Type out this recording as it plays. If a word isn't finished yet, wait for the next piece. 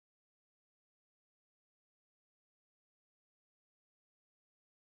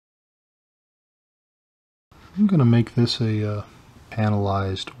I'm going to make this a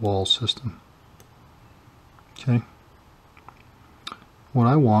panelized wall system. Okay. What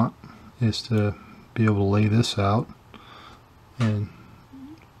I want is to be able to lay this out, and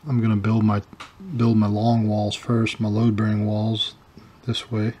I'm going to build my long walls first, my load bearing walls this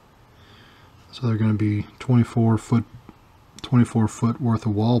way. So they're going to be 24 foot worth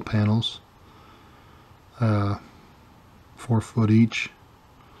of wall panels, 4 foot each,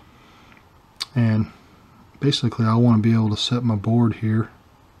 and basically I want to be able to set my board here,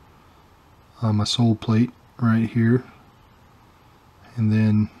 my sole plate right here, and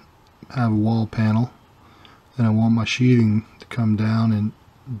then have a wall panel. Then I want my sheathing to come down and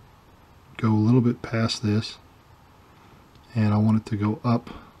go a little bit past this, and I want it to go up,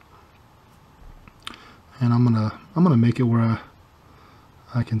 and I'm gonna make it where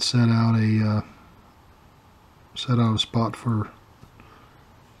I can set out a spot for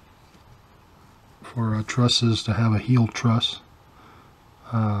trusses, to have a heel truss.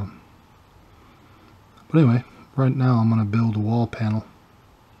 But anyway, right now I'm going to build a wall panel.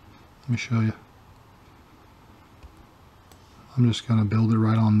 Let me show you. I'm just going to build it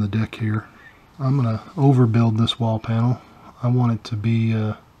right on the deck here. I'm going to overbuild this wall panel. I want it to be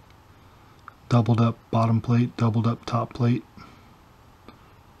doubled up bottom plate, doubled up top plate,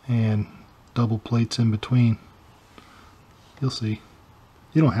 and double plates in between. You'll see.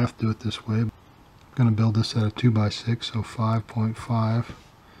 You don't have to do it this way. I'm going to build this at a 2x6, so 5.5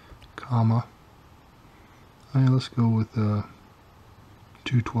 comma. And let's go with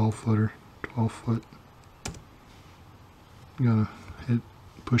two 12-footer, 12 foot. I'm going to hit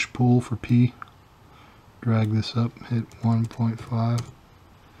push pull for P, drag this up, hit 1.5,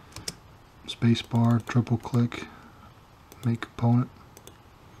 space bar, triple click, make component.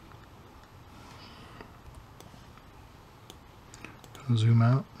 Zoom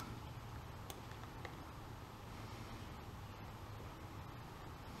out.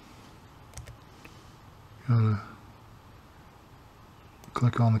 Gonna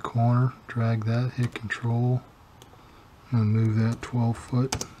click on the corner, drag that, hit control. I'm gonna move that 12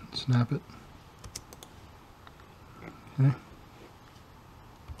 foot, snap it. Okay.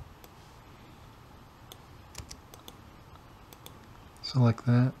 Select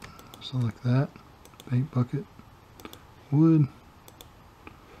that, paint bucket, wood.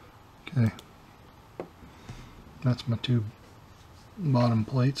 Okay, that's my two bottom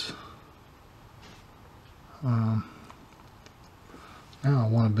plates. Now I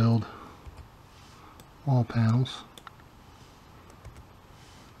want to build wall panels.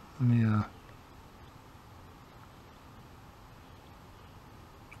 Let me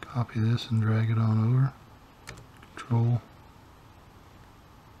copy this and drag it on over. Control.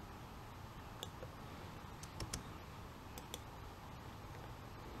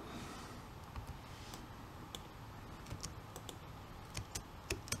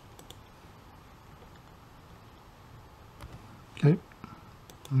 Okay,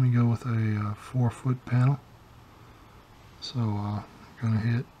 let me go with a 4 foot panel. So I'm going to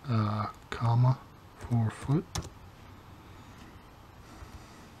hit comma 4 foot.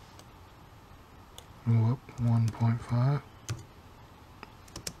 Go up 1.5.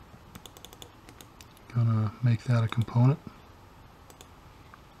 Gonna make that a component.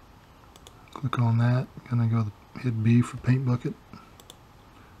 Click on that. Gonna go hit B for paint bucket.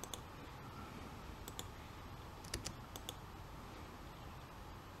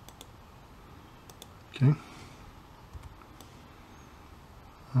 Okay.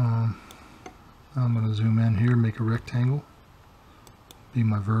 I'm going to zoom in here, make a rectangle, be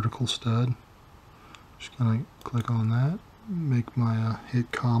my vertical stud. Just going to click on that, make my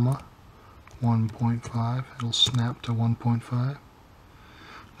hit comma 1.5. It'll snap to 1.5.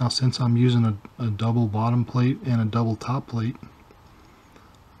 Now since I'm using a double bottom plate and a double top plate,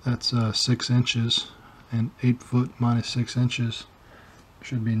 that's 6 inches, and 8 foot minus 6 inches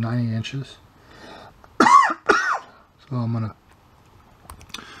should be 90 inches. So I'm going to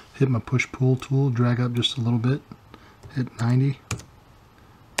hit my push-pull tool, drag up just a little bit, hit 90,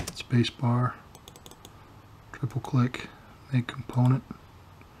 space bar, triple click, make component,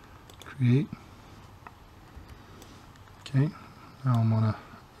 create. Okay, now I'm going to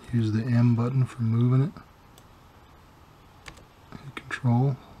use the M button for moving it. Hit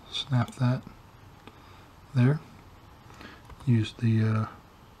control, snap that there. Use the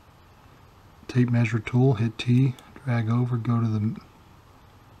tape measure tool, hit T, drag over, go to the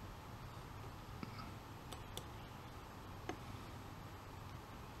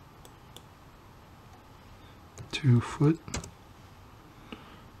 .2 foot,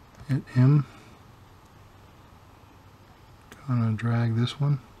 hit M, gonna drag this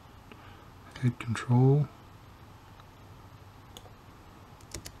one, hit control,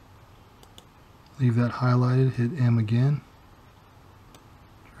 leave that highlighted, hit M again,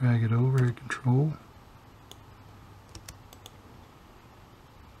 drag it over, hit Control.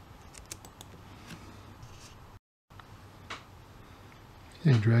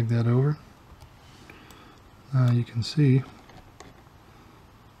 Okay, drag that over. Now you can see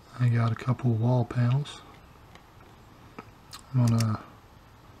I got a couple wall panels.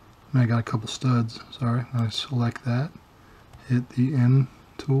 I got a couple studs, sorry. I'm going to select that, hit the M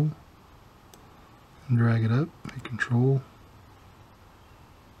tool, and drag it up, hit Control.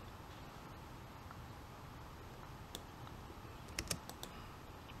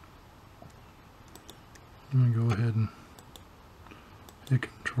 I'm going to go ahead and hit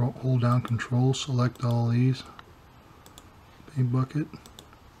Control, hold down Control, select all these, paint bucket.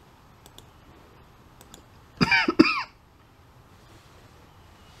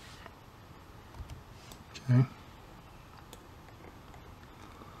 Okay.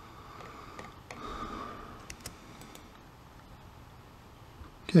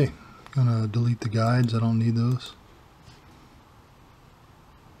 Okay, I'm gonna delete the guides, I don't need those.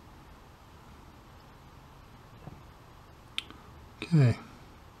 Okay.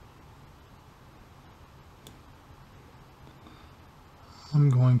 I'm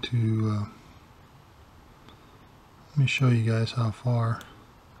going to let me show you guys how far.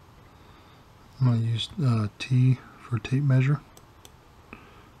 I'm going to use T for tape measure.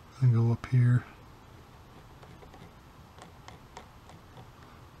 I'm going to go up here.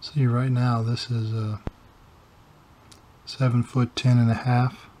 See, right now this is 7 foot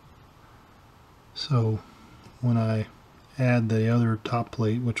 10.5. So when I add the other top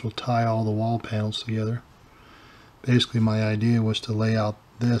plate, which will tie all the wall panels together, basically my idea was to lay out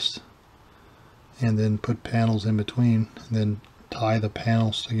this and then put panels in between and then tie the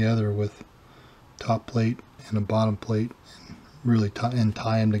panels together with top plate and a bottom plate and really tie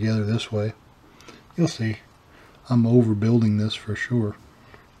them together this way. You'll see I'm overbuilding this for sure,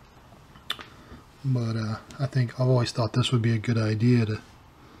 but I think I've always thought this would be a good idea to,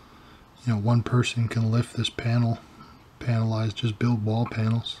 one person can lift this panelize, just build wall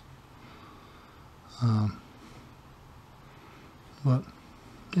panels. But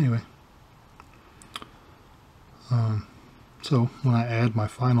anyway, so when I add my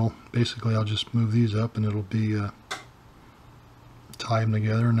final, basically I'll just move these up and it'll be tie them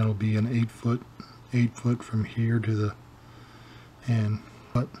together, and it'll be an 8 foot from here to the end.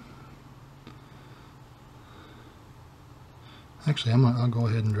 But actually I'll go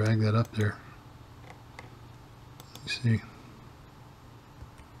ahead and drag that up there. You see,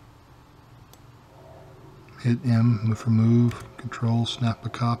 hit M for move, Control, snap a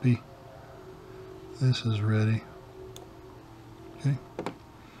copy. This is ready. Okay,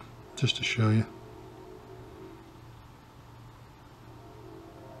 just to show you.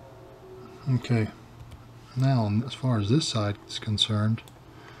 Okay, now as far as this side is concerned,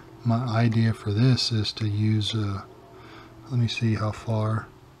 my idea for this is to use let me see how far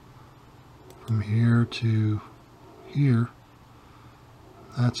from here to here.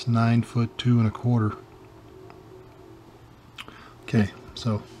 That's 9 foot 2 1/4. Okay,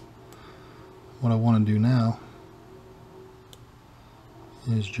 so what I want to do now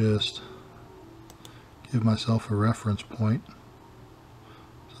is just give myself a reference point.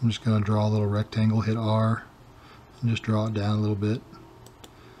 So I'm just going to draw a little rectangle, hit R, and just draw it down a little bit.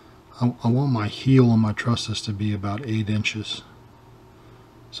 I want my heel on my trusses to be about 8 inches.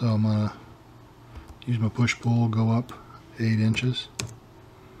 So I'm going to use my push-pull, go up 8 inches.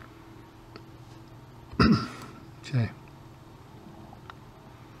 Okay.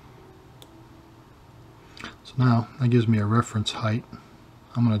 So now that gives me a reference height.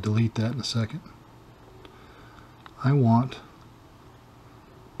 I'm going to delete that in a second. I want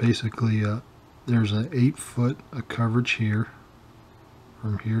basically there's an 8 foot coverage here,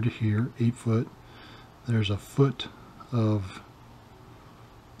 from here to here, 8 foot. There's a foot of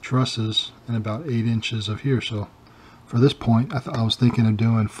trusses and about 8 inches of here. So for this point I was thinking of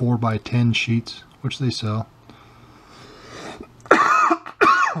doing 4x10 sheets, which they sell.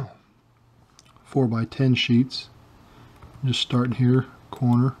 4x10 sheets. Just starting here,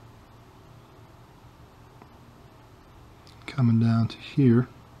 corner, coming down to here,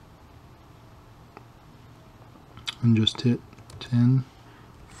 and just hit 10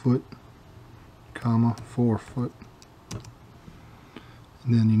 foot, comma 4 foot.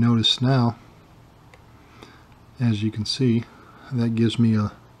 And then you notice now, as you can see, that gives me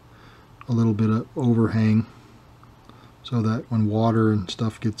a little bit of overhang, so that when water and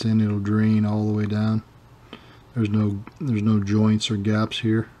stuff gets in, it'll drain all the way down. There's no joints or gaps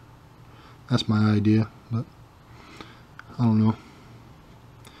here. That's my idea, but I don't know.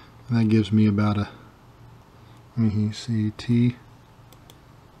 And that gives me about a, let me see, T.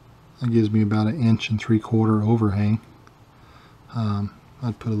 That gives me about 1 3/4 overhang.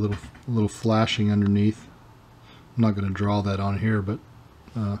 I'd put a little flashing underneath. I'm not going to draw that on here, but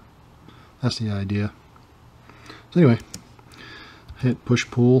that's the idea. So anyway, hit push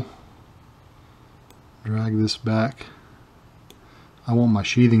pull, drag this back. I want my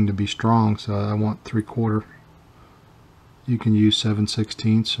sheathing to be strong, so I want 3/4. You can use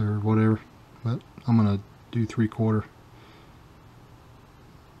 7/16 or whatever, but I'm going to do 3/4.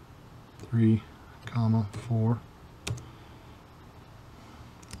 3, 4.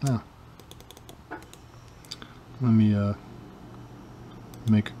 Now, let me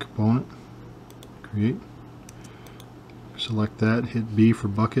make a component, create, select that, hit B for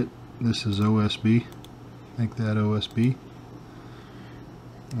bucket. This is OSB, make that OSB.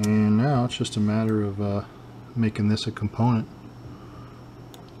 And now it's just a matter of making this a component.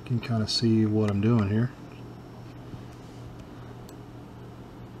 You can kind of see what I'm doing here.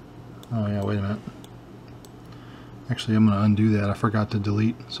 Oh yeah, wait a minute. Actually, I'm going to undo that. I forgot to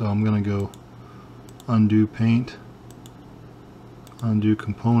delete, so I'm going to go undo paint, undo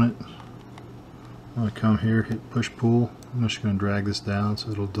component. I'm going to come here, hit push pull. I'm just going to drag this down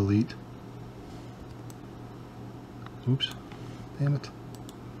so it'll delete. Oops, damn it.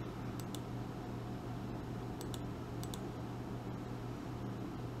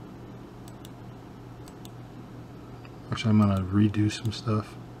 Actually, I'm going to redo some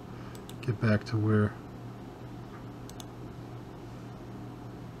stuff. Get back to where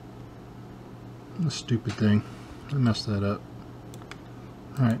the stupid thing. I messed that up.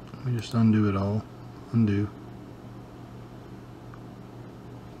 Alright, we just undo it all. Undo.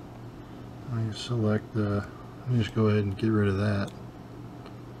 I select the. Let me just go ahead and get rid of that.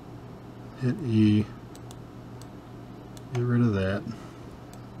 Hit E. Get rid of that.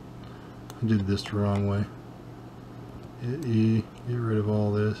 I did this the wrong way. Hit E. Get rid of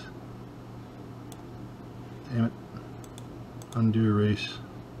all this. Damn it. Undo erase.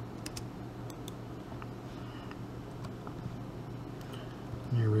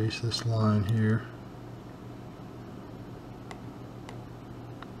 Erase this line here.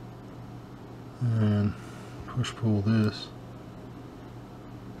 And push pull this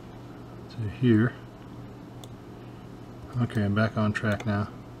to here. Okay, I'm back on track now.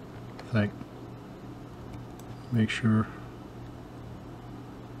 I think. Make sure.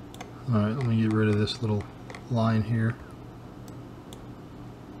 Alright, let me get rid of this little line here.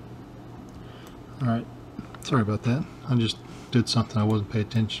 Alright, sorry about that. I just did something I wasn't paying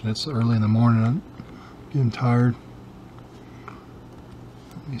attention. It's early in the morning. I'm getting tired.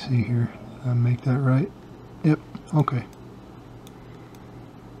 Let me see here. Did I make that right? Yep, okay.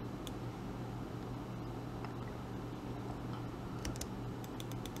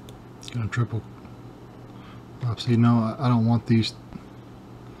 Gonna triple. Oh, see, no, I don't want these.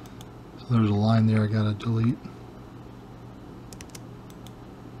 So there's a line there I gotta delete.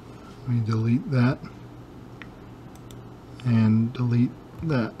 Let me delete that. And delete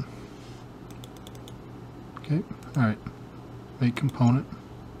that. Okay, alright. Make component.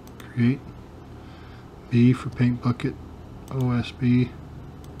 Create. B for paint bucket. OSB.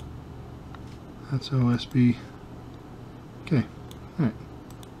 That's OSB. Okay, alright.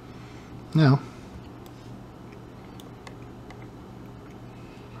 Now,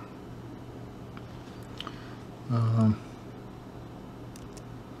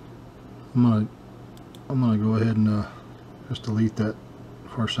 I'm gonna go ahead and just delete that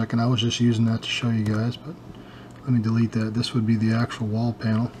for a second. I was just using that to show you guys, but let me delete that. This would be the actual wall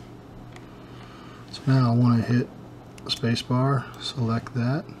panel. So now I want to hit spacebar, select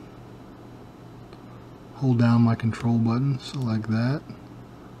that, hold down my control button, select that,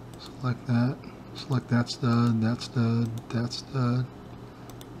 select that, select that stud, that stud, that stud,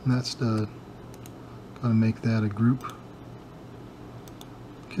 and that stud. Gonna make that a group.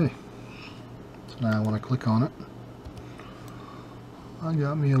 Okay. So now when I click on it, I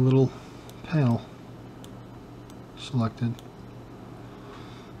got me a little panel selected.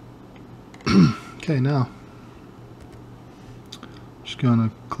 Okay, now just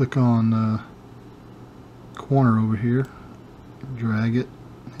gonna click on corner over here, drag it,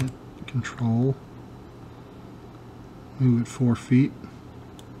 hit control, move it 4 feet,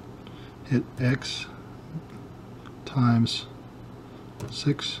 hit X times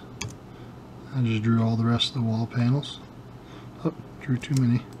 6. I just drew all the rest of the wall panels. Oh, drew too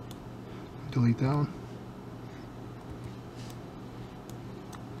many. Delete that one.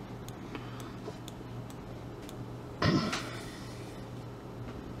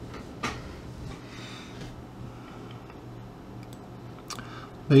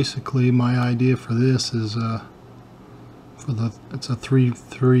 basically my idea for this is it's a three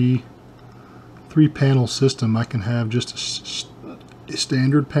panel system. I can have just a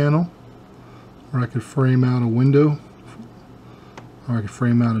standard panel, or I could frame out a window, or I could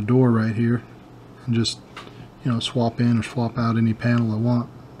frame out a door right here and just, you know, swap in or swap out any panel I want.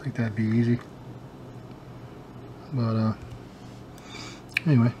 I think that'd be easy. But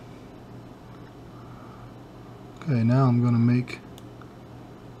anyway, okay, now I'm going to make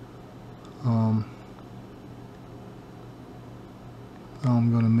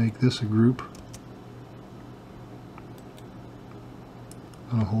this a group.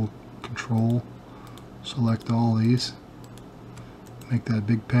 I'm going to hold Control, select all these, make that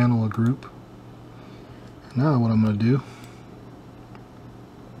big panel a group. Now what I'm going to do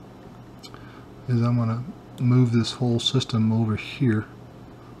is I'm going to move this whole system over here.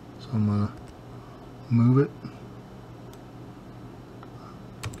 So I'm going to move it,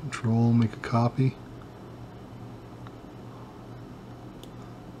 Control, make a copy,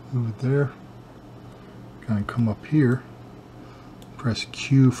 move it there. Going to come up here, press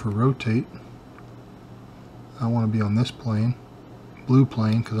Q for rotate. I want to be on this plane, blue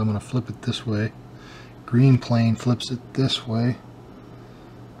plane, because I'm going to flip it this way. Green plane flips it this way,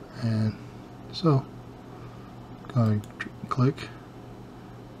 and so going to click,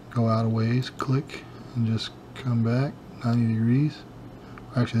 go out of ways, click, and just come back 90 degrees.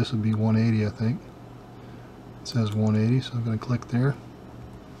 Actually, this would be 180, I think. It says 180, so I'm going to click there.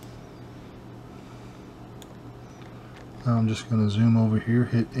 Now I'm just going to zoom over here,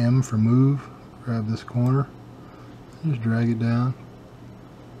 hit M for move, grab this corner, and just drag it down.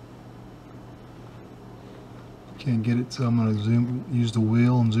 Can't get it, so I'm going to use the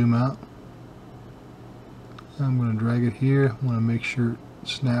wheel and zoom out. I'm going to drag it here. I want to make sure it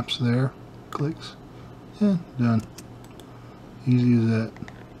snaps there, clicks, and done. Easy as that.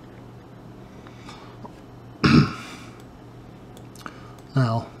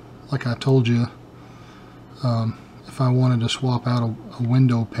 Now, like I told you, if I wanted to swap out a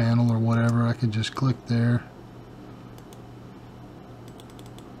window panel or whatever, I could just click there,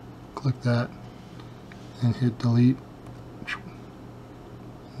 click that, and hit delete,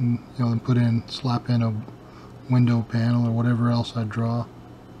 and, you know, and slap in a window panel or whatever else I draw.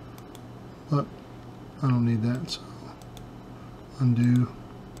 But I don't need that, so undo,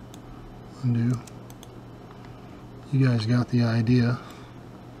 undo. You guys got the idea.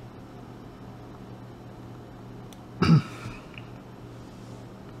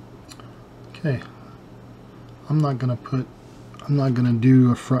 Okay, I'm not gonna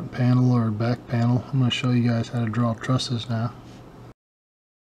do a front panel or a back panel. I'm gonna show you guys how to draw trusses now.